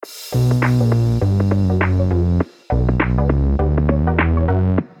Right,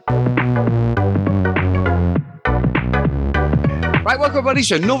 welcome everybody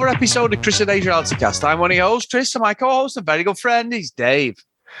to another episode of Chris and Dave's Reality Cast. I'm one of your hosts, Chris, and my co-host, a very good friend, is Dave.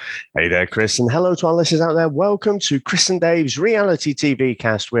 Hey there, Chris, and hello to our listeners out there. Welcome to Chris and Dave's Reality TV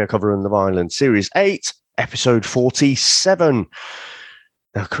Cast. We're covering Love Island Series 8, Episode 47.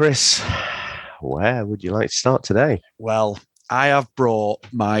 Now, Chris, where would you like to start today? Well, I have brought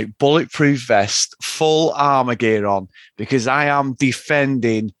my bulletproof vest, full armor gear on, because I am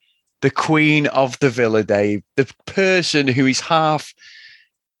defending the queen of the villa, Dave, the person who is half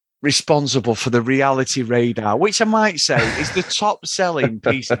responsible for the reality radar, which I might say is the top selling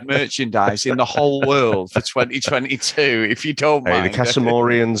piece of merchandise in the whole world for 2022, if you don't mind. Hey, the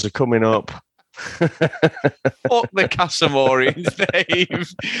Casamorians are coming up. Fuck the Casamorians,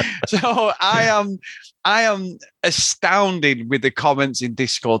 Dave. So I am astounded with the comments in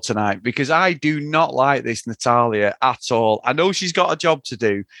Discord tonight, because I do not like this Natalia at all. I know she's got a job to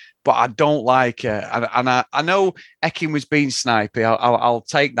do, but I don't like her. And I know Ekin was being snipey. I'll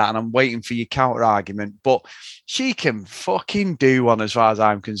take that, and I'm waiting for your counter argument. But she can fucking do one as far as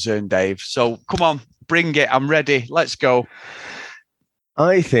I'm concerned, Dave. So come on, bring it. I'm ready. Let's go.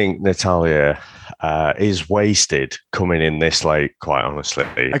 I think Natalia is wasted coming in this late, quite honestly.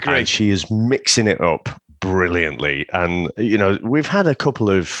 Agreed. And she is mixing it up brilliantly. And, you know, we've had a couple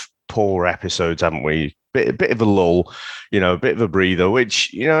of poor episodes, haven't we? Bit of a lull, you know, a bit of a breather,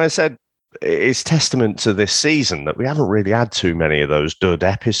 which, you know, I said is testament to this season that we haven't really had too many of those dud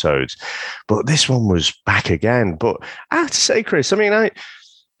episodes. But this one was back again. But I have to say, Chris, I mean,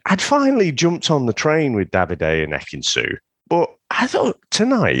 I'd finally jumped on the train with Davide and Ekin Su. But I thought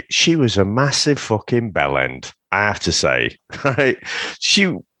tonight she was a massive fucking bellend, I have to say. Right? She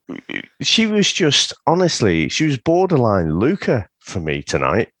was just, honestly, she was borderline Luca for me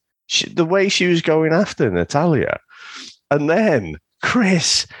tonight. The way she was going after Natalia. And then,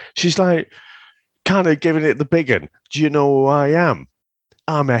 Chris, she's like, kind of giving it the big one. Do you know who I am?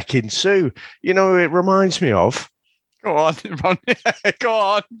 I'm Ekin Su. You know who it reminds me of? Go on, Ron. Go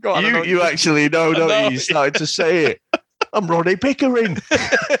on. You actually know, don't you? You started to say it. I'm Ronnie Pickering.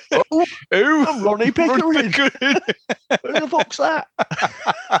 Who? I'm Ronnie Pickering. Who the fuck's that?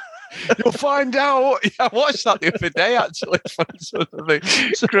 You'll find out. I watched that the other day, actually. It's one of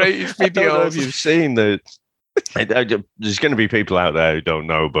the greatest videos. I don't know if you've seen the. There's going to be people out there who don't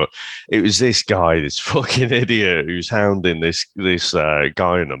know, but it was this guy, this fucking idiot, who's hounding this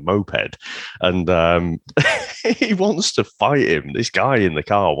guy on a moped, and he wants to fight him. This guy in the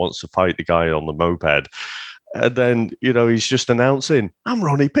car wants to fight the guy on the moped. And then, you know, he's just announcing, I'm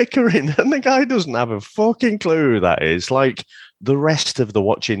Ronnie Pickering. And the guy doesn't have a fucking clue who that is. Like the rest of the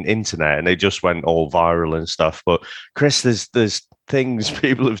watching internet, and they just went all viral and stuff. But Chris, there's things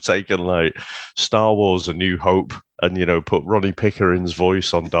people have taken, like Star Wars A New Hope, and, you know, put Ronnie Pickering's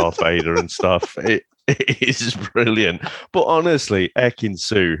voice on Darth Vader and stuff. It is brilliant. But honestly, Ekin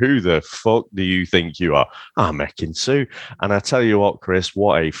Su, who the fuck do you think you are? I'm Ekin Su. And I tell you what, Chris,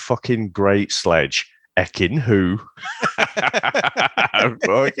 what a fucking great sledge. Ekin who?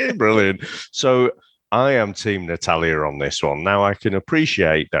 Fucking brilliant. So I am Team Natalia on this one. Now, I can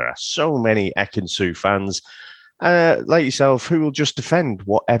appreciate there are so many Ekin Su fans like yourself who will just defend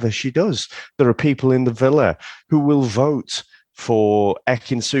whatever she does. There are people in the villa who will vote for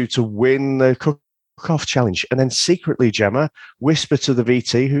Ekin Su to win the cook-off challenge, and then secretly, Gemma, whisper to the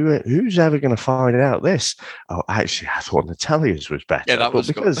VT, who's ever going to find out this? Oh, actually, I thought Natalia's was better. Yeah, that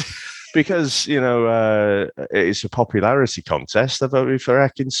was good. Because, you know, it's a popularity contest, I voted for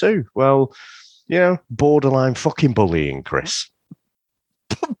Ekin Su. Well, you know, borderline fucking bullying, Chris.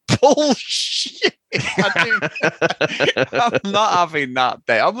 Bullshit. I'm not having that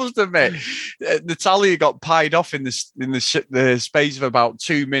day. I must admit, Natalia got pied off in the space of about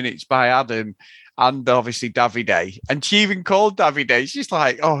 2 minutes by Adam and obviously Davide. And she even called Davide. She's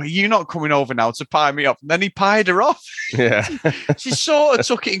like, oh, are you not coming over now to pie me off? And then he pied her off. Yeah. She sort of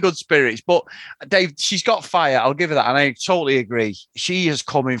took it in good spirits. But Dave, she's got fire. I'll give her that. And I totally agree. She has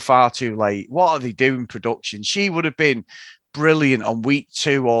come in far too late. What are they doing production? She would have been brilliant on week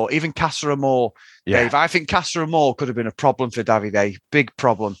 2, or even Casa Amor. Yeah. Dave, I think Casa Amor could have been a problem for Davide. Big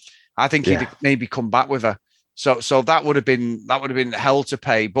problem. I think he'd maybe come back with her. So that would have been hell to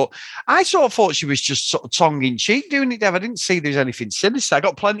pay. But I sort of thought she was just sort of tongue in cheek doing it, Dev. I didn't see there's anything sinister. I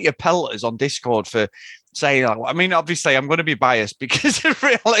got plenty of pelters on Discord for saying, I mean, obviously I'm going to be biased because of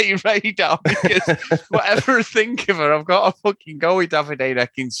Reality Radar, because whatever I think of her, I've got to fucking go with Davide and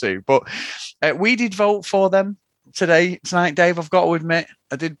Ekin Su. But we did vote for them. tonight, Dave. I've got to admit,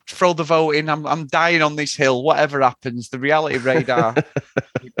 I did throw the vote in. I'm dying on this hill. Whatever happens, the reality radar.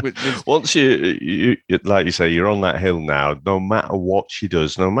 Once you like you say, you're on that hill now. No matter what she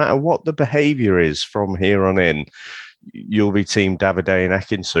does, no matter what the behaviour is from here on in, you'll be Team Davide and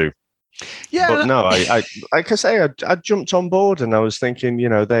Ekin-Su. Yeah, but no, I like I say, I jumped on board and I was thinking,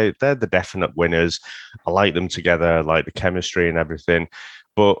 they're the definite winners. I like them together, I like the chemistry and everything.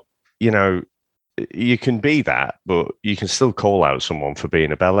 But you can be that, but you can still call out someone for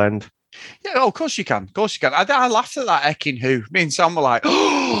being a bell end. Yeah, of course you can. Of course you can. I laughed at that Ekin-Hu. Me and Sam were like,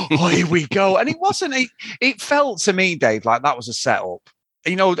 oh, here we go. And it wasn't. It felt to me, Dave, like that was a setup.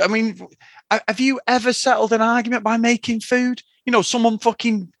 I mean, have you ever settled an argument by making food? Someone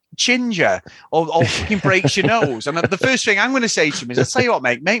fucking ginger or fucking breaks your nose. And the first thing I'm going to say to him is, I'll tell you what,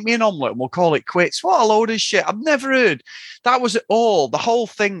 mate, make me an omelette and we'll call it quits. What a load of shit. I've never heard. That was all. The whole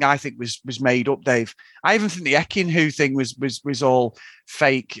thing, I think, was made up, Dave. I even think the Ekin-Hu thing was all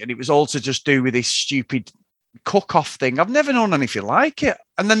fake, and it was all to just do with this stupid cook-off thing. I've never known anything like it.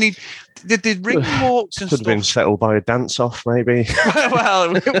 And then they did ring walks and Could stuff. have been settled by a dance-off, maybe.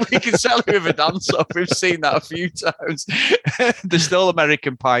 Well, we can settle it with a dance-off. We've seen that a few times. There's still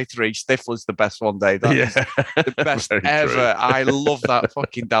American Pie 3. Stifler's the best one, Dave. That's the best ever. True. I love that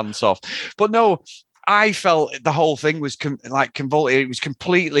fucking dance-off. But no, I felt the whole thing was convoluted. It was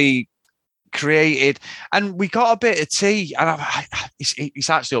completely created, and we got a bit of tea, and it's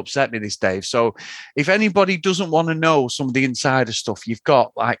actually upset me, this, Dave. So if anybody doesn't want to know some of the insider stuff, you've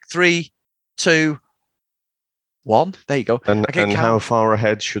got 3, 2, 1. There you go. And how far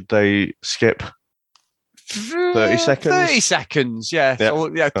ahead should they skip? 30 seconds? 30 seconds, yeah.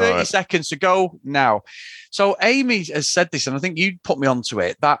 Yep. So, 30 seconds to go now. So Amy has said this, and I think you put me onto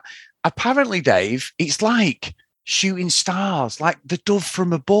it, that apparently, Dave, it's like shooting stars, like the dove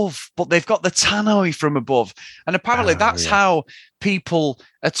from above, but they've got the tannoy from above. And apparently that's how people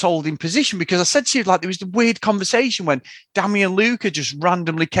are told in position, because I said to you, there was the weird conversation when Dami and Luca just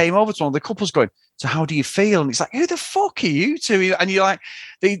randomly came over to one of the couples going, so how do you feel? And it's like, who the fuck are you two? And you're like,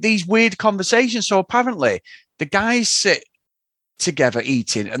 these weird conversations. So apparently the guys sit together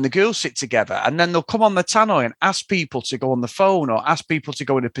eating and the girls sit together, and then they'll come on the tannoy and ask people to go on the phone or ask people to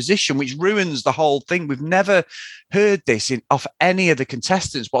go in a position, which ruins the whole thing. We've never heard this off any of the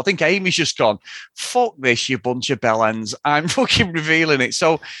contestants, but I think Amy's just gone, fuck this, you bunch of bellends, I'm fucking revealing it.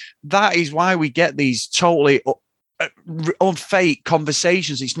 So that is why we get these totally unfake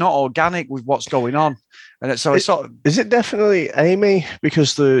conversations. It's not organic with what's going on. And so it's sort of... Is it definitely Amy?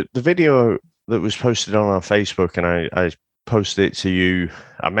 Because the video that was posted on our Facebook, and I posted it to you,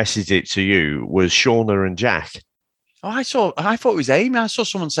 I messaged it to you, was Shauna and Jack. Oh, I thought it was Amy. I saw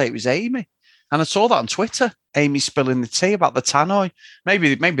someone say it was Amy. And I saw that on Twitter. Amy spilling the tea about the tannoy.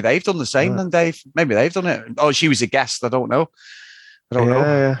 Maybe they've done the same then, Dave. Maybe they've done it. Oh, she was a guest. I don't know.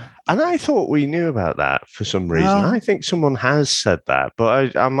 And I thought we knew about that for some reason. No. I think someone has said that,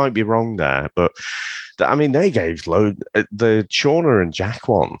 but I might be wrong there. But I mean, they gave load. The Shauna and Jack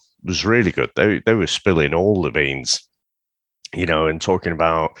one was really good. They were spilling all the beans, and talking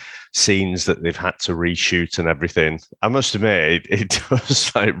about scenes that they've had to reshoot and everything. I must admit, it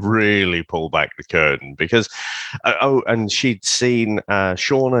does really pull back the curtain, because, and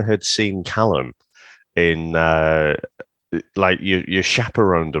Shauna had seen Callum in, you're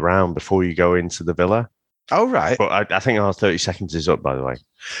chaperoned around before you go into the villa. Oh, right. But I think our 30 seconds is up, by the way.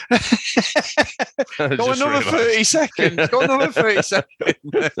 Go another 30 seconds. Go another 30 seconds.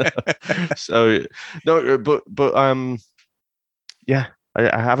 So, no, but yeah,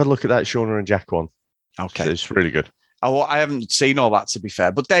 I have a look at that Shauna and Jack one. Okay. It's really good. Oh, I haven't seen all that, to be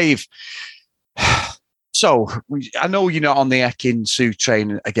fair. But Dave, so I know you're not on the Ekin-Su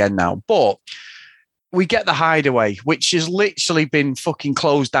train again now, but we get the Hideaway, which has literally been fucking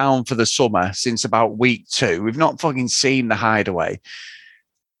closed down for the summer since about week 2. We've not fucking seen the Hideaway.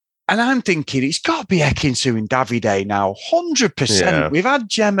 And I'm thinking, it's got to be Ekin-Su and Davide now, 100%. Yeah. We've had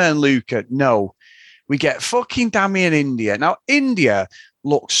Gemma and Luca. No. We get fucking Dami and India. Now, India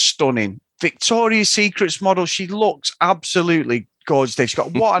looks stunning. Victoria's Secret's model, she looks absolutely gorgeous. She's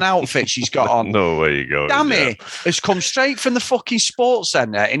got, what an outfit she's got on. No way you go. Dami has come straight from the fucking sports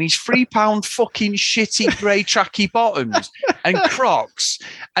centre in his £3 fucking shitty grey tracky bottoms and Crocs.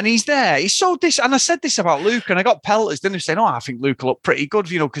 And he's there. He's so and I said this about Luke, and I got pelters, didn't I, saying, I think Luke looked pretty good,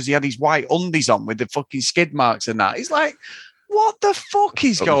 because he had his white undies on with the fucking skid marks and that. He's like, what the fuck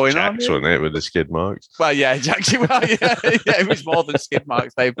is going on? Jack's, wasn't it, with the skid marks? Well, yeah, Jack's, it was more than skid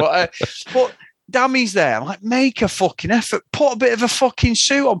marks, Dave. But Dami's there. I'm like, make a fucking effort. Put a bit of a fucking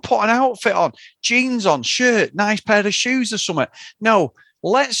suit on. Put an outfit on. Jeans on. Shirt. Nice pair of shoes or something. No,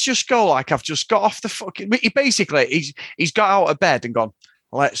 let's just go. Like, I've just got off the fucking. He's got out of bed and gone,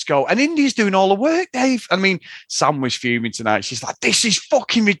 let's go. And India's doing all the work, Dave. I mean, Sam was fuming tonight. She's like, this is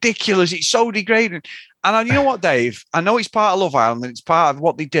fucking ridiculous. It's so degrading. And you know what, Dave? I know it's part of Love Island and it's part of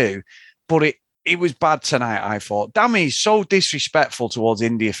what they do, but it was bad tonight, I thought. Dami is so disrespectful towards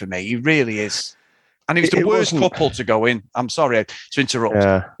India for me. He really is. And it was the worst couple to go in. I'm sorry to interrupt.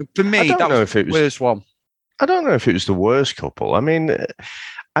 Yeah. For me, that was the worst one. I don't know if it was the worst couple. I mean,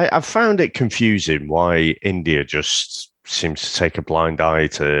 I found it confusing why India just seems to take a blind eye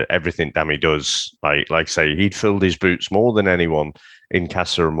to everything Dami does. Like say, he'd filled his boots more than anyone in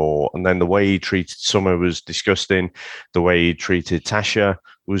Casa Amor, and then the way he treated Summer was disgusting. The way he treated Tasha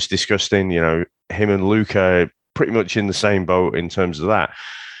was disgusting. You know, him and Luca pretty much in the same boat in terms of that.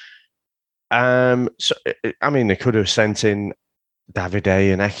 So I mean, they could have sent in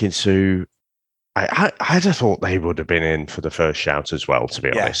Davide and Ekin-Su. I'd have thought they would have been in for the first shout as well, to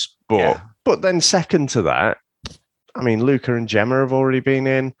be honest. But then second to that, I mean, Luca and Gemma have already been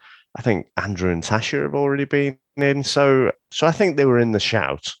in. I think Andrew and Tasha have already been in. So I think they were in the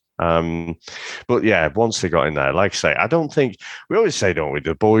shout. But yeah, once they got in there, like I say, I don't think we always say, don't we?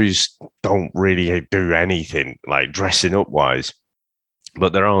 The boys don't really do anything like dressing up wise,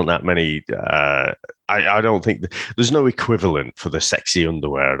 but there aren't that many. I don't think there's no equivalent for the sexy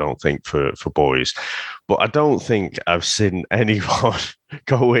underwear. I don't think for boys, but I don't think I've seen anyone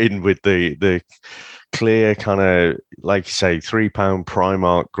go in with the clear kind of, like you say, £3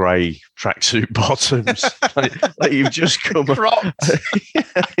 Primark grey tracksuit bottoms. like you've just come,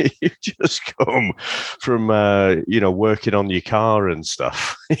 you've just come from working on your car and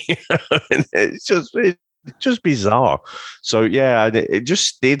stuff. And it's just bizarre. So yeah, it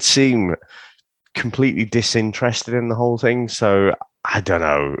just did seem completely disinterested in the whole thing. So I don't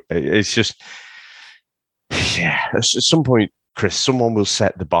know. It's just, yeah. At some point, Chris, someone will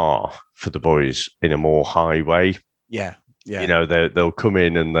set the bar for the boys in a more high way. Yeah. You know, they'll come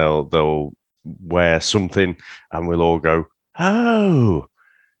in and they'll wear something, and we'll all go, "Oh,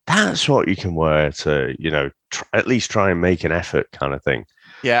 that's what you can wear to, at least try and make an effort," kind of thing.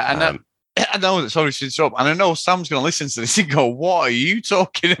 Yeah, and I know, sorry to interrupt, and I know Sam's going to listen to this and go, "What are you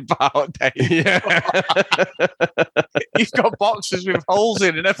talking about, Dave?" Yeah. You've got boxes with holes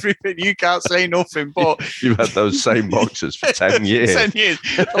in and everything. You can't say nothing, but you've had those same boxes for 10 years. 10 years.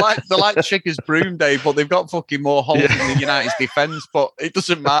 They're like Chicker's broom, Dave, but they've got fucking more holes in the United's defence. But it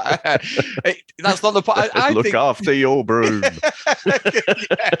doesn't matter. That's not the point. I Look think after your broom. The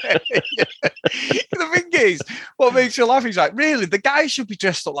thing is, what makes you laugh is like, really, the guy should be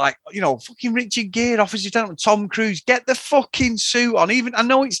dressed up like, fucking Richard Gere, Officer Gentleman, Tom Cruise. Get the fucking suit on. Even I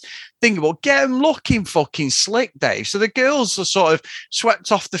know it's thinkable. Get them looking fucking slick, Dave. So the girls are sort of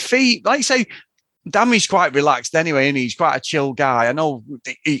swept off the feet. Like you say, Dami's quite relaxed anyway, and he's quite a chill guy. I know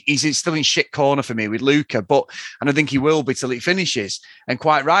he's still in shit corner for me with Luca, and I think he will be till it finishes, and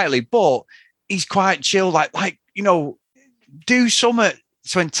quite rightly. But he's quite chill, like do something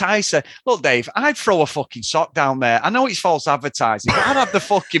to entice her. Look, Dave, I'd throw a fucking sock down there. I know it's false advertising, but I'd have the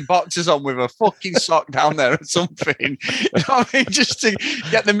fucking boxers on with a fucking sock down there or something. You know what I mean? Just to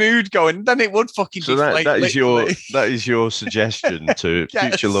get the mood going. Then it would fucking. So that is your suggestion to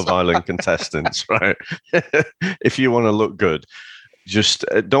future Love Island contestants, right? If you want to look good, just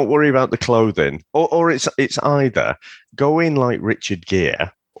don't worry about the clothing, or it's either go in like Richard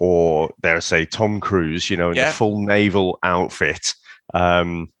Gere, or dare I say Tom Cruise, in a full naval outfit.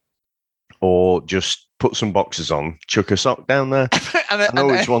 Or just put some boxes on, chuck a sock down there. I know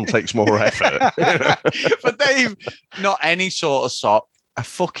which one takes more effort. But Dave, not any sort of sock. A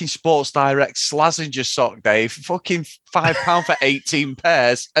fucking Sports Direct Slazenger sock, Dave. Fucking £5 for 18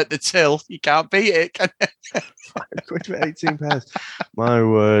 pairs at the till. You can't beat it. £5 for 18 pairs. My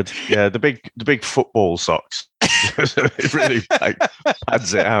word. Yeah, the big football socks. It really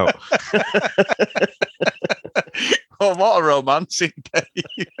pads it out. Oh, what a romantic day.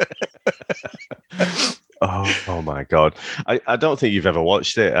 Oh my God. I don't think you've ever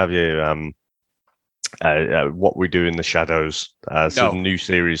watched it, have you? What We Do in the Shadows. So the new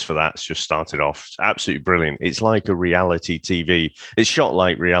series for that's just started off. It's absolutely brilliant. It's like a reality TV. It's shot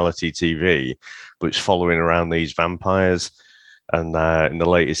like reality TV, but it's following around these vampires. And in the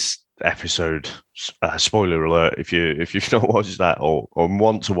latest episode, spoiler alert if you've not watched that or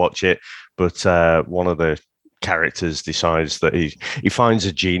want to watch it, but one of the characters decides that he finds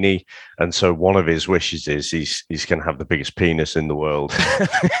a genie, and so one of his wishes is he's going to have the biggest penis in the world.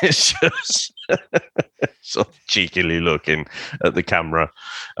 It's just so cheekily looking at the camera.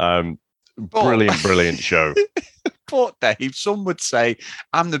 Brilliant show. But Dave, some would say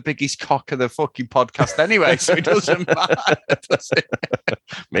I'm the biggest cock of the fucking podcast anyway, so it doesn't matter, does it?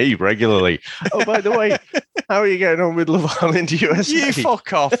 Me regularly. Oh, by the way, how are you getting on with Love Island USA? You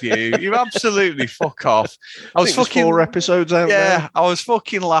fuck off, you. You absolutely fuck off. I was fucking 4 episodes out there. I was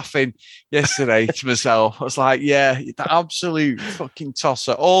fucking laughing yesterday to myself. I was like, yeah, the absolute fucking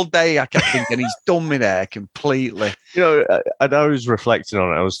tosser. All day I kept thinking he's done me there completely. You know, and I was reflecting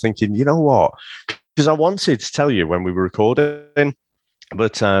on it. I was thinking, you know what? Because I wanted to tell you when we were recording,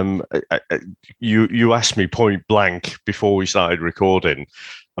 but you asked me point blank before we started recording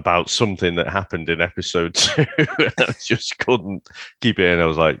about something that happened in episode 2. I just couldn't keep it in. I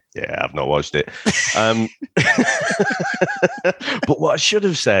was like, yeah, I've not watched it. But what I should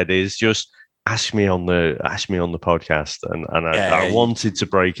have said is just ask me on the podcast, and I wanted to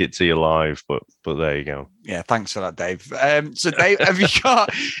break it to you live, but there you go. Yeah, thanks for that, Dave. So Dave, have you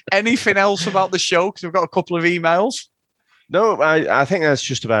got anything else about the show? Because we've got a couple of emails. No, I think that's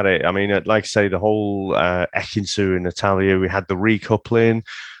just about it. I mean, like I say, the whole Ekin-Su and Natalia, we had the recoupling.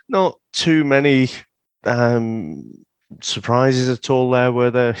 Not too many surprises at all there,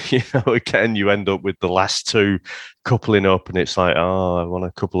 were there? You know, again, you end up with the last 2 coupling up, and it's like, oh, I want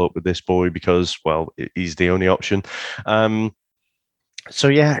to couple up with this boy because, well, he's the only option. So,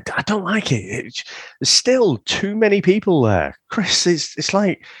 yeah, I don't like it. There's still too many people there. Chris, it's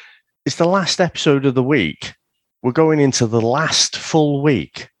like it's the last episode of the week. We're going into the last full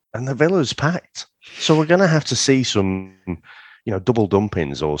week, and the villa's packed. So we're going to have to see some, you know, double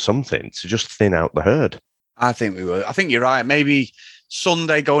dumpings or something to just thin out the herd. I think we will. I think you're right. Maybe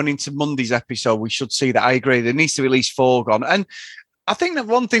Sunday going into Monday's episode, we should see that. I agree. There needs to be at least 4 gone. And I think that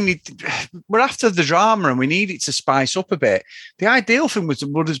one thing we're after the drama and we need it to spice up a bit. The ideal thing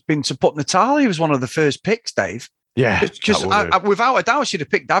would have been to put Natalia as one of the first picks, Dave. Yeah, because without a doubt, she'd have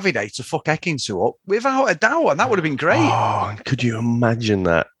picked Davide to fuck Ekin-Su up. Without a doubt, and that would have been great. Oh, could you imagine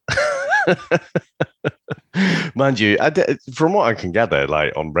that? Mind you, from what I can gather,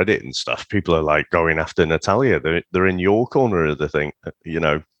 like on Reddit and stuff, people are like going after Natalia. They're in your corner of the thing, you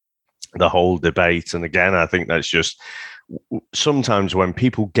know, the whole debate. And again, I think that's just sometimes when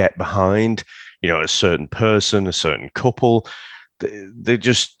people get behind, you know, a certain person, a certain couple, they'll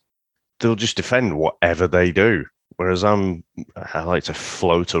just defend whatever they do. Whereas I like to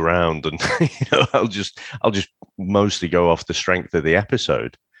float around, and you know, I'll just mostly go off the strength of the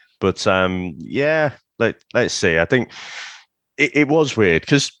episode. But yeah, let's see. I think it was weird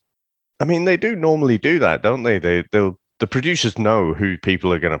because, I mean, they do normally do that, don't they? The producers know who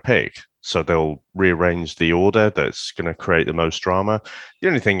people are going to pick, so they'll rearrange the order that's going to create the most drama. The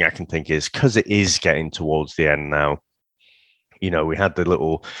only thing I can think is because it is getting towards the end now. You know, we had the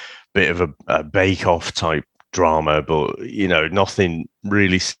little bit of a bake-off type drama, but you know, nothing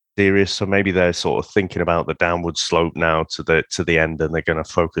really serious. So maybe they're sort of thinking about the downward slope now to the end, and they're going to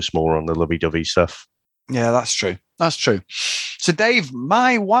focus more on the lovey-dovey stuff. Yeah, that's true. That's true. So, Dave,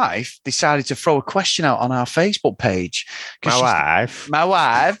 my wife decided to throw a question out on our Facebook page. My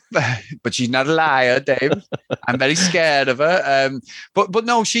wife, but she's not a liar, Dave. I'm very scared of her. But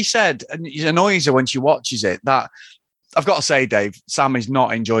no, she said, and it annoys her when she watches it, that I've got to say, Dave, Sam is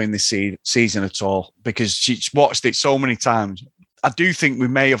not enjoying this season at all because she's watched it so many times. I do think we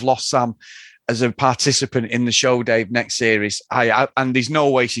may have lost Sam as a participant in the show, Dave, next series. And there's no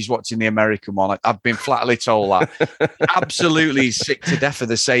way she's watching the American one. I've been flatly told that. Absolutely sick to death of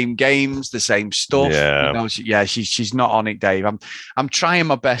the same games, the same stuff. Yeah, you know, she's not on it, Dave. I'm trying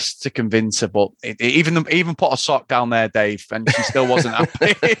my best to convince her, but even put a sock down there, Dave, and she still wasn't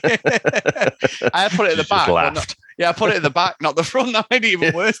happy. I put it at the back. Yeah, I put it at the back, not the front. That made it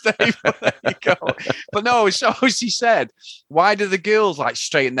even worse, Dave. There you go. But no, so she said, why do the girls like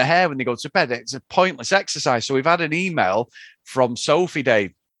straighten their hair when they go to bed? It's a pointless exercise. So we've had an email from Sophie,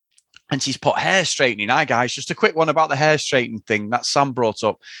 Dave, and she's put hair straightening. Hi, guys. Just a quick one about the hair straightening thing that Sam brought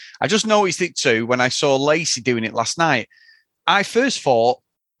up. I just noticed it too when I saw Lacey doing it last night. I first thought,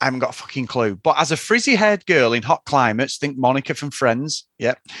 I haven't got a fucking clue. But as a frizzy-haired girl in hot climates, think Monica from Friends,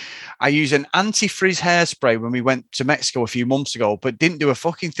 yep. I used an anti-frizz hairspray when we went to Mexico a few months ago, but didn't do a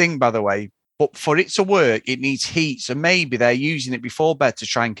fucking thing, by the way. But for it to work, it needs heat. So maybe they're using it before bed to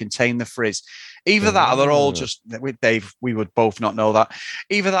try and contain the frizz. Either that or they're all just, with Dave, we would both not know that.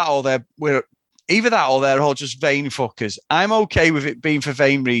 Either that or they're all just vain fuckers. I'm okay with it being for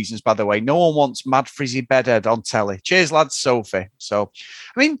vain reasons, by the way. No one wants mad frizzy bedhead on telly. Cheers, lads, Sophie. So,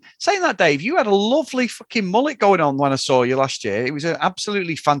 I mean, saying that, Dave, you had a lovely fucking mullet going on when I saw you last year. It was an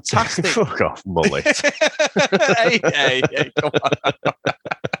absolutely fantastic... Fuck off, mullet. hey, come on.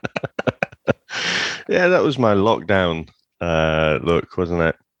 Yeah, that was my lockdown look, wasn't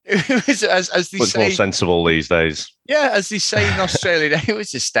it? It was, as they Much say, more sensible these days. Yeah, as they say in Australia, it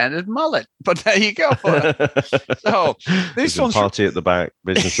was a standard mullet. But there you go. So this one's party at the back,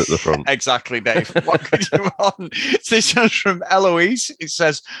 business at the front. Exactly, Dave. What could you want? This one's from Eloise. It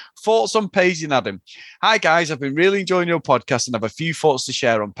says, thoughts on Paige and Adam. Hi, guys. I've been really enjoying your podcast and have a few thoughts to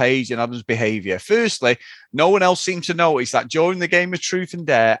share on Paige and Adam's behaviour. Firstly, no one else seemed to notice that during the game of Truth and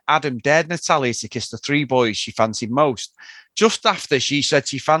Dare, Adam dared Natalia to kiss the 3 boys she fancied most. Just after she said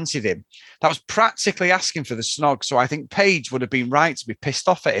she fancied him. That was practically asking for the snog, so I think Paige would have been right to be pissed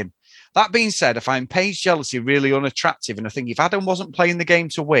off at him. That being said, I find Paige's jealousy really unattractive, and I think if Adam wasn't playing the game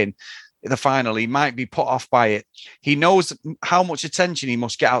to win the final, he might be put off by it. He knows how much attention he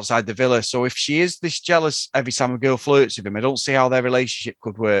must get outside the villa, so if she is this jealous every time a girl flirts with him, I don't see how their relationship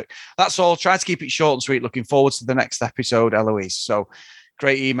could work. That's all. Try to keep it short and sweet. Looking forward to the next episode, Eloise. So,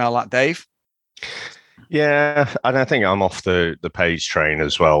 great email, that, Dave. Yeah, and I think I'm off the Paige train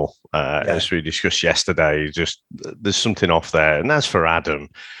as well. As we discussed yesterday, just there's something off there. And as for Adam,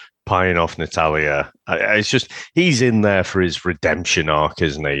 pieing off Natalia, it's just he's in there for his redemption arc,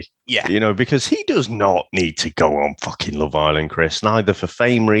 isn't he? Yeah. You know, because he does not need to go on fucking Love Island, Chris, neither for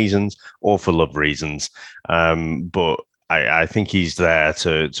fame reasons or for love reasons. But I think he's there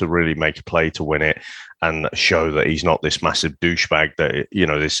to really make a play to win it and show that he's not this massive douchebag that, you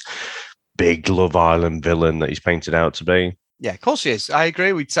know, this big Love Island villain that he's painted out to be. Yeah, of course he is. I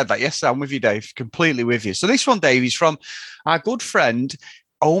agree. We said that yesterday. I'm with you, Dave. Completely with you. So this one, Dave, is from our good friend,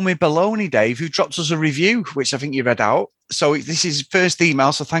 Omi Baloney, Dave, who dropped us a review, which I think you read out. So this is his first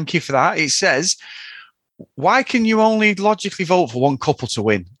email, so thank you for that. It says, why can you only logically vote for one couple to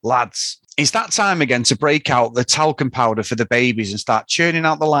win? Lads, it's that time again to break out the talcum powder for the babies and start churning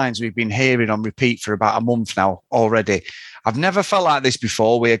out the lines we've been hearing on repeat for about a month now already. I've never felt like this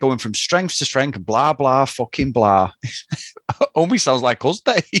before. We are going from strength to strength and blah, blah, fucking blah. Only sounds like us,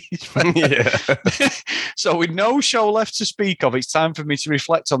 Dave. Yeah. So with no show left to speak of, it's time for me to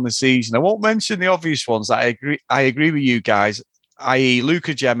reflect on the season. I won't mention the obvious ones. I agree with you guys, i.e.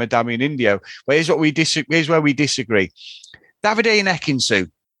 Luca, Gemma, Dami and Indio. But here's where we disagree. Davide and Ekin-Su.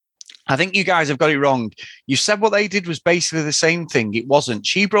 I think you guys have got it wrong. You said what they did was basically the same thing. It wasn't.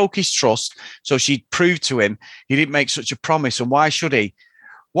 She broke his trust, so she proved to him he didn't make such a promise, and why should he?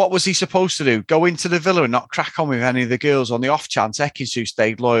 What was he supposed to do? Go into the villa and not crack on with any of the girls on the off chance Ekin-Su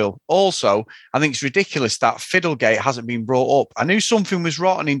stayed loyal? Also, I think it's ridiculous that Fiddlegate hasn't been brought up. I knew something was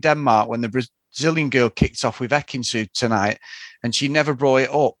rotten in Denmark when the Brazilian girl kicked off with Ekin-Su tonight, and she never brought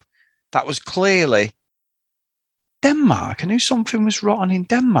it up. That was clearly Denmark. I knew something was rotten in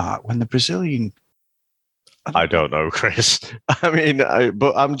Denmark when the Brazilian... I don't know, Chris. I mean,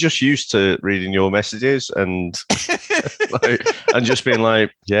 but I'm just used to reading your messages and and just being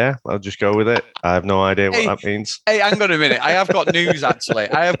like, yeah, I'll just go with it. I have no idea what that means. Hey, hang on a minute. I have got news, actually.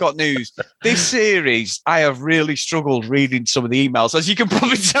 I have got news. This series, I have really struggled reading some of the emails, as you can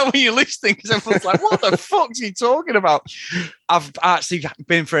probably tell when you're listening, because everyone's like, what the fuck's he talking about? I've actually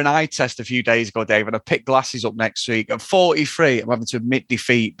been for an eye test a few days ago, Dave, and I picked glasses up next week. At 43, I'm having to admit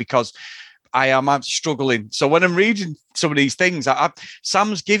defeat because I'm struggling. So when I'm reading some of these things,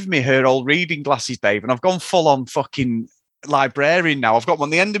 Sam's given me her old reading glasses, Dave, and I've gone full on fucking librarian now. I've got one on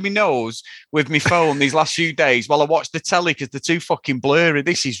the end of my nose with my phone these last few days while I watch the telly because they're too fucking blurry.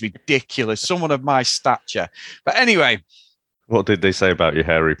 This is ridiculous. Someone of my stature. But anyway. What did they say about your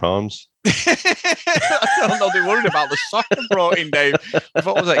hairy palms? I don't know. They're worried about the soccer brought in, Dave. I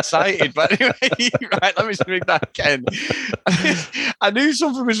thought I was excited, but anyway, right. Let me read that again. I knew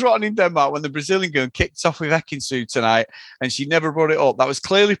something was rotten in Denmark when the Brazilian girl kicked off with Ekin-Su tonight, and she never brought it up. That was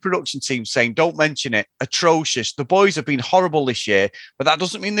clearly production team saying, "Don't mention it." Atrocious. The boys have been horrible this year, but that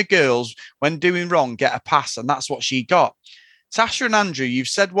doesn't mean the girls, when doing wrong, get a pass, and that's what she got. Tasha and Andrew, you've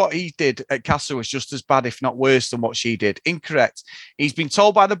said what he did at Castle was just as bad, if not worse, than what she did. Incorrect. He's been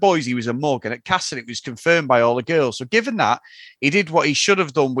told by the boys he was a mug, and at Castle it was confirmed by all the girls. So given that, he did what he should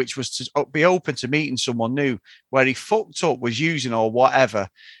have done, which was to be open to meeting someone new. Where he fucked up was using her or whatever.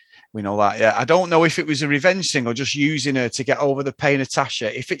 We know that, yeah. I don't know if it was a revenge thing or just using her to get over the pain of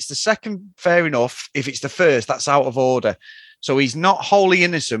Tasha. If it's the second, fair enough. If it's the first, that's out of order. So he's not wholly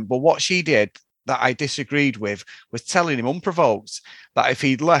innocent, but what she did that I disagreed with was telling him unprovoked that if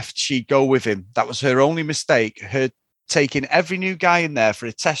he'd left, she'd go with him. That was her only mistake. Her taking every new guy in there for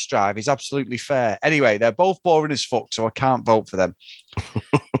a test drive is absolutely fair. Anyway, they're both boring as fuck, so I can't vote for them.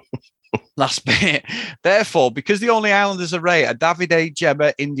 Last bit. Therefore, because the only Islanders are rated are Davide,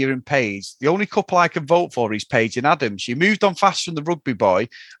 Gemma, India and Paige, the only couple I can vote for is Paige and Adam. She moved on fast from the rugby boy,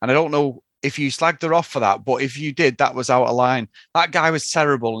 and I don't know if you slagged her off for that, but if you did, that was out of line. That guy was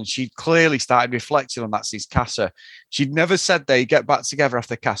terrible, and she clearly started reflecting on that since Casa. She'd never said they'd get back together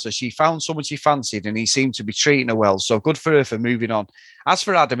after Casa. She found someone she fancied, and he seemed to be treating her well. So good for her for moving on. As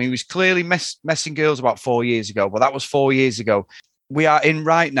for Adam, he was clearly messing girls about 4 years ago, but that was 4 years ago. We are in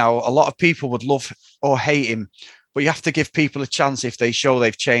right now. A lot of people would love or hate him, but you have to give people a chance if they show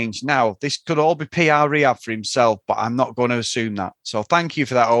they've changed. Now, this could all be PR rehab for himself, but I'm not going to assume that. So thank you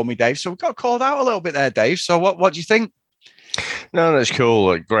for that, Omi, Dave. So we got called out a little bit there, Dave. So what do you think? No, that's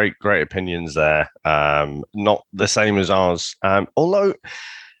cool. Great opinions there. Not the same as ours. Although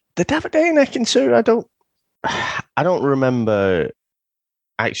the Davide and Ekin-Su, I don't remember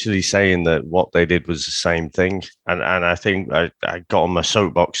actually saying that what they did was the same thing. And I think I got on my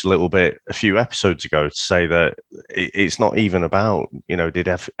soapbox a little bit a few episodes ago to say that it's not even about, did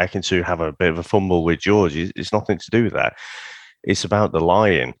Ekin-Su have a bit of a fumble with George? It's nothing to do with that. It's about the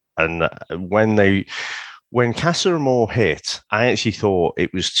lying. And when Casa Amor hit, I actually thought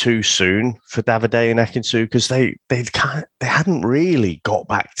it was too soon for Davide and Ekin-Su because they hadn't really got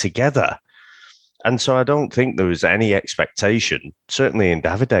back together. And so I don't think there was any expectation, certainly in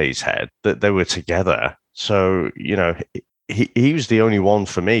Davide's head, that they were together. So, he was the only one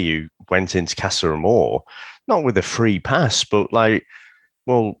for me who went into Casa Amor, not with a free pass, but like,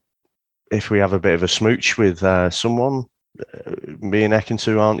 well, if we have a bit of a smooch with someone, me and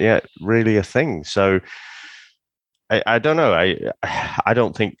Ekin-Su aren't yet really a thing. So I don't know. I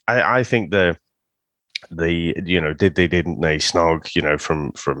don't think, I think did they, didn't they snog,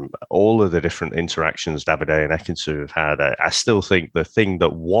 from all of the different interactions Davide and Ekin-Su have had. I still think the thing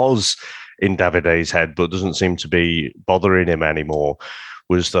that was in Davide's head, but doesn't seem to be bothering him anymore,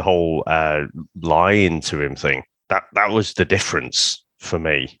 was the whole lying to him thing. That was the difference for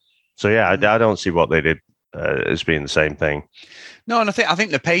me. So yeah, I don't see what they did as being the same thing. No, and I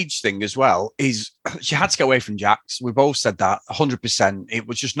think the Paige thing as well is she had to get away from Jax. We both said that 100%. It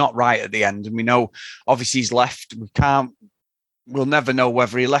was just not right at the end. And we know, obviously, he's left. We'll never know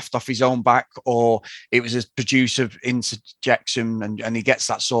whether he left off his own back or it was his producer interjects him and he gets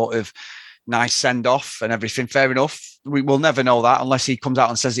that sort of nice send off and everything. Fair enough. We will never know that unless he comes out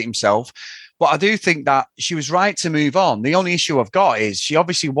and says it himself. But I do think that she was right to move on. The only issue I've got is she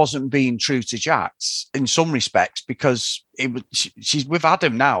obviously wasn't being true to Jax in some respects because she's with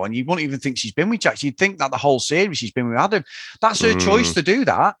Adam now, and you wouldn't even think she's been with Jax. You'd think that the whole series she's been with Adam. That's her choice to do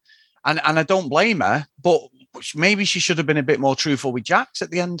that, and I don't blame her. But maybe she should have been a bit more truthful with Jax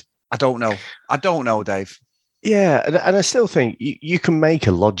at the end. I don't know, Dave. Yeah, and I still think you can make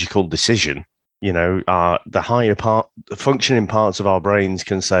a logical decision. The higher the functioning parts of our brains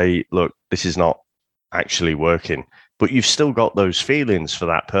can say, look, this is not actually working, but you've still got those feelings for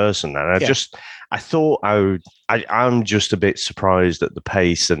that person. And I thought I'm just a bit surprised at the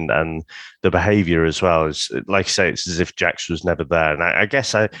pace and the behavior as well. As like I say, it's as if Jax was never there. And I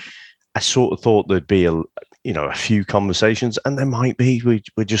guess I sort of thought there'd be a few conversations, and there might be.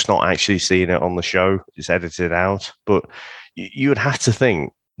 We're just not actually seeing it on the show. It's edited out. But you would have to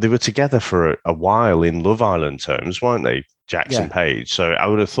think, they were together for a while in Love Island terms, weren't they, Jax and Paige? So I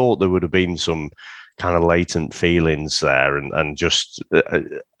would have thought there would have been some kind of latent feelings there and just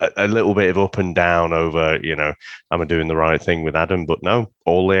a little bit of up and down over, am I doing the right thing with Adam? But no,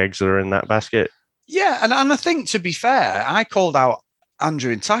 all the eggs are in that basket. Yeah, and I think, to be fair, I called out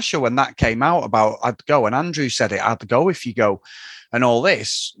Andrew and Tasha when that came out about I'd go, and Andrew said it, I'd go if you go, and all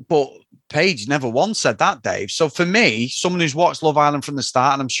this. But Paige never once said that, Dave. So for me, someone who's watched Love Island from the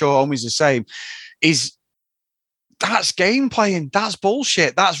start, and I'm sure Omi's the same, that's game playing. That's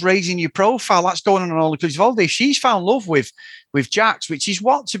bullshit. That's raising your profile. That's going on all inclusive holiday. She's found love with Jax, which is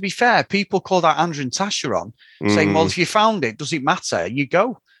what, to be fair, people called out Andrew and Tasha on, saying, well, if you found it, does it matter? You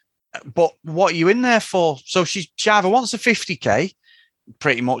go. But what are you in there for? So she either wants a 50K,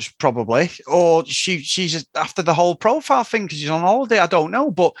 pretty much probably, or she's just after the whole profile thing because she's on holiday. I don't know,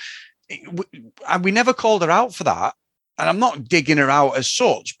 but we never called her out for that, and I'm not digging her out as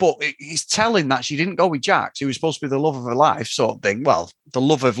such, but it's telling that she didn't go with Jax, who was supposed to be the love of her life sort of thing. Well, the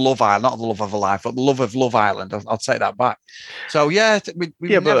love of Love Island, not the love of her life, but the love of Love Island. I'll take that back. So yeah,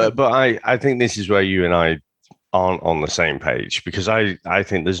 but I think this is where you and I aren't on the same page, because I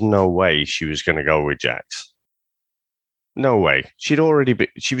think there's no way she was going to go with Jax. No way. She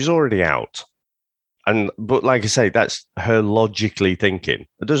was already out. But like I say, that's her logically thinking.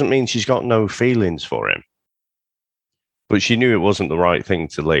 It doesn't mean she's got no feelings for him. But she knew it wasn't the right thing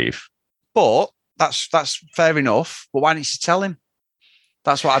to leave. But that's fair enough. But why didn't she tell him?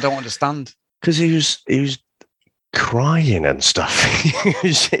 That's what I don't understand. Because he was crying and stuff.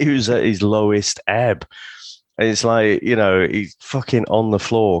 he was at his lowest ebb. And it's like, he's fucking on the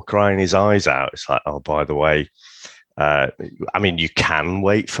floor crying his eyes out. It's like, oh, by the way, you can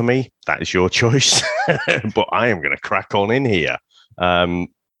wait for me. That is your choice. But I am going to crack on in here.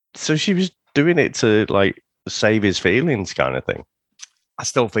 So she was doing it to like save his feelings kind of thing. I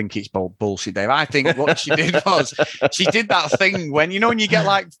still think it's bullshit, Dave. I think what she did was she did that thing when you get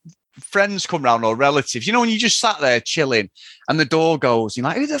like friends come round or relatives, when you just sat there chilling and the door goes, you're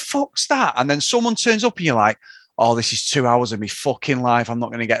like, who the fuck's that? And then someone turns up and you're like, oh, this is 2 hours of my fucking life. I'm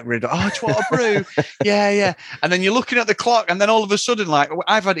not going to get rid of. Oh, do you want a brew? Yeah. And then you're looking at the clock, and then all of a sudden, like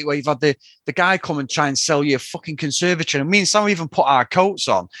I've had it where you've had the guy come and try and sell you a fucking conservatory. And me and Sam even put our coats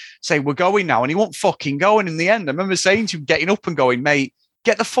on, say we're going now, and he won't fucking go. And in the end, I remember saying to him, getting up and going, mate,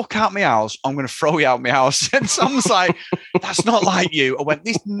 get the fuck out of my house. I'm going to throw you out of my house. And Sam's like, that's not like you. I went,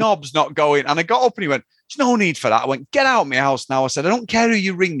 this knob's not going. And I got up and he went, there's no need for that. I went, get out of my house now. I said, I don't care who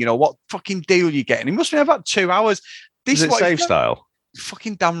you ring, what fucking deal you getting. He must be about 2 hours. Is it Safe Style?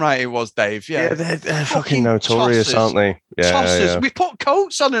 Fucking damn right it was, Dave. Yeah, they're fucking notorious, tossers, aren't they? Yeah. We put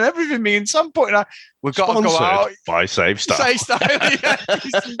coats on and everything. Me and Sam putting out. We've got to go out by Safe Style. Safe Style, yeah.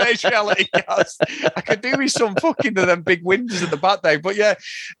 Today's reality cast. I could do with some fucking of them big windows at the back, Dave. But yeah,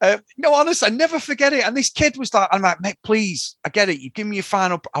 no, honestly, I never forget it. And this kid was like, I'm like, mate, please, I get it. You give me your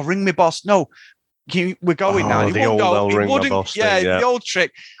final. I'll ring my boss. No, we're going now. He wouldn't go. He wouldn't. The old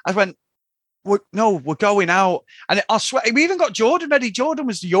trick. I went, we're going out. And I swear, we even got Jordan ready. Jordan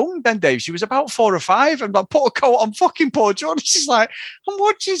was young then, Dave. She was about 4 or 5. And I put a coat on fucking poor Jordan. She's like, I'm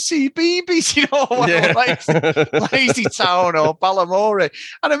watching CBeebies, Lazy Town or Ballamore. And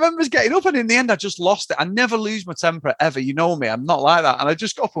I remember getting up, and in the end, I just lost it. I never lose my temper ever. You know me. I'm not like that. And I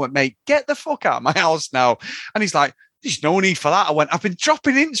just got up and went, mate, get the fuck out of my house now. And he's like, there's no need for that. I went, I've been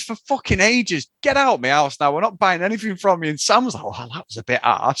dropping hints for fucking ages. Get out of my house now. We're not buying anything from you. And Sam was like, oh, that was a bit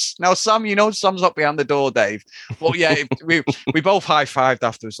harsh. Now, Sam, Sam's up behind the door, Dave. But yeah, we both high-fived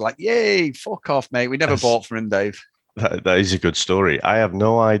afterwards, like, yay, fuck off, mate. We never bought from him, Dave. That is a good story. I have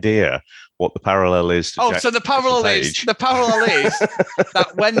no idea what the parallel is. So the parallel is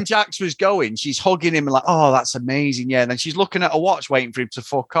that when Jax was going, she's hugging him and like, oh, that's amazing. Yeah. And then she's looking at a watch waiting for him to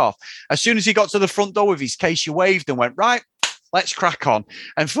fuck off. As soon as he got to the front door with his case, she waved and went, right, let's crack on,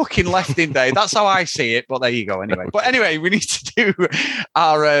 and fucking left him there. That's how I see it. But there you go. Anyway, we need to do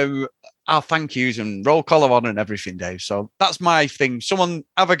our thank yous and roll call of honor and everything, Dave. So that's my thing. Someone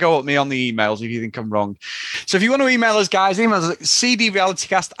have a go at me on the emails if you think I'm wrong. So if you want to email us, guys, email us at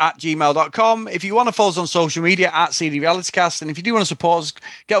cdrealitycast@gmail.com. If you want to follow us on social media at cdrealitycast. And if you do want to support us,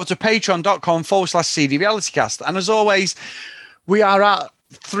 get over to patreon.com/cdrealitycast. And as always, we are at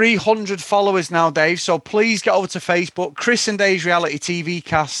 300 followers now, Dave. So please get over to Facebook, Chris and Dave's Reality TV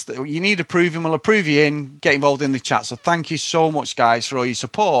Cast. You need approving, we'll approve you in, get involved in the chat. So thank you so much, guys, for all your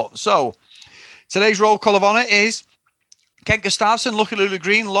support. So today's roll call of honor is Kent Gustafson, Lucky Lula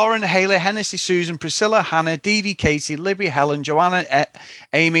Green, Lauren, Haley, Hennessy, Susan, Priscilla, Hannah, Dee Dee, Katie, Libby, Helen, Joanna,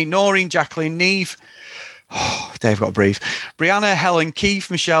 Amy, Noreen, Jacqueline, Neve. Oh, Dave, got to breathe. Brianna, Helen, Keith,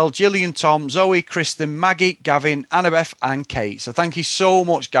 Michelle, Gillian, Tom, Zoe, Kristen, Maggie, Gavin, Annabeth, and Kate. So thank you so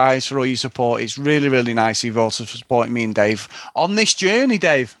much, guys, for all your support. It's really, really nice. You've also supporting me and Dave on this journey,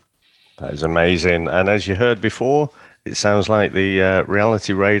 Dave. That is amazing. And as you heard before, it sounds like the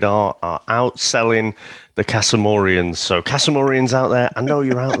Reality Radar are outselling the Casamorians. So Casamorians out there, I know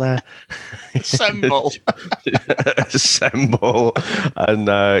you're out there. Assemble. Assemble and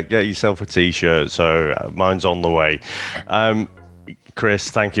get yourself a T-shirt. So mine's on the way.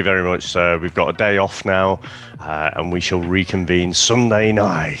 Chris, thank you very much, sir. We've got a day off now, and we shall reconvene Sunday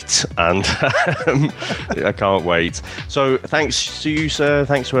night. And I can't wait. So thanks to you, sir.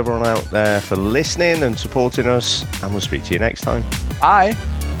 Thanks to everyone out there for listening and supporting us. And we'll speak to you next time. Bye.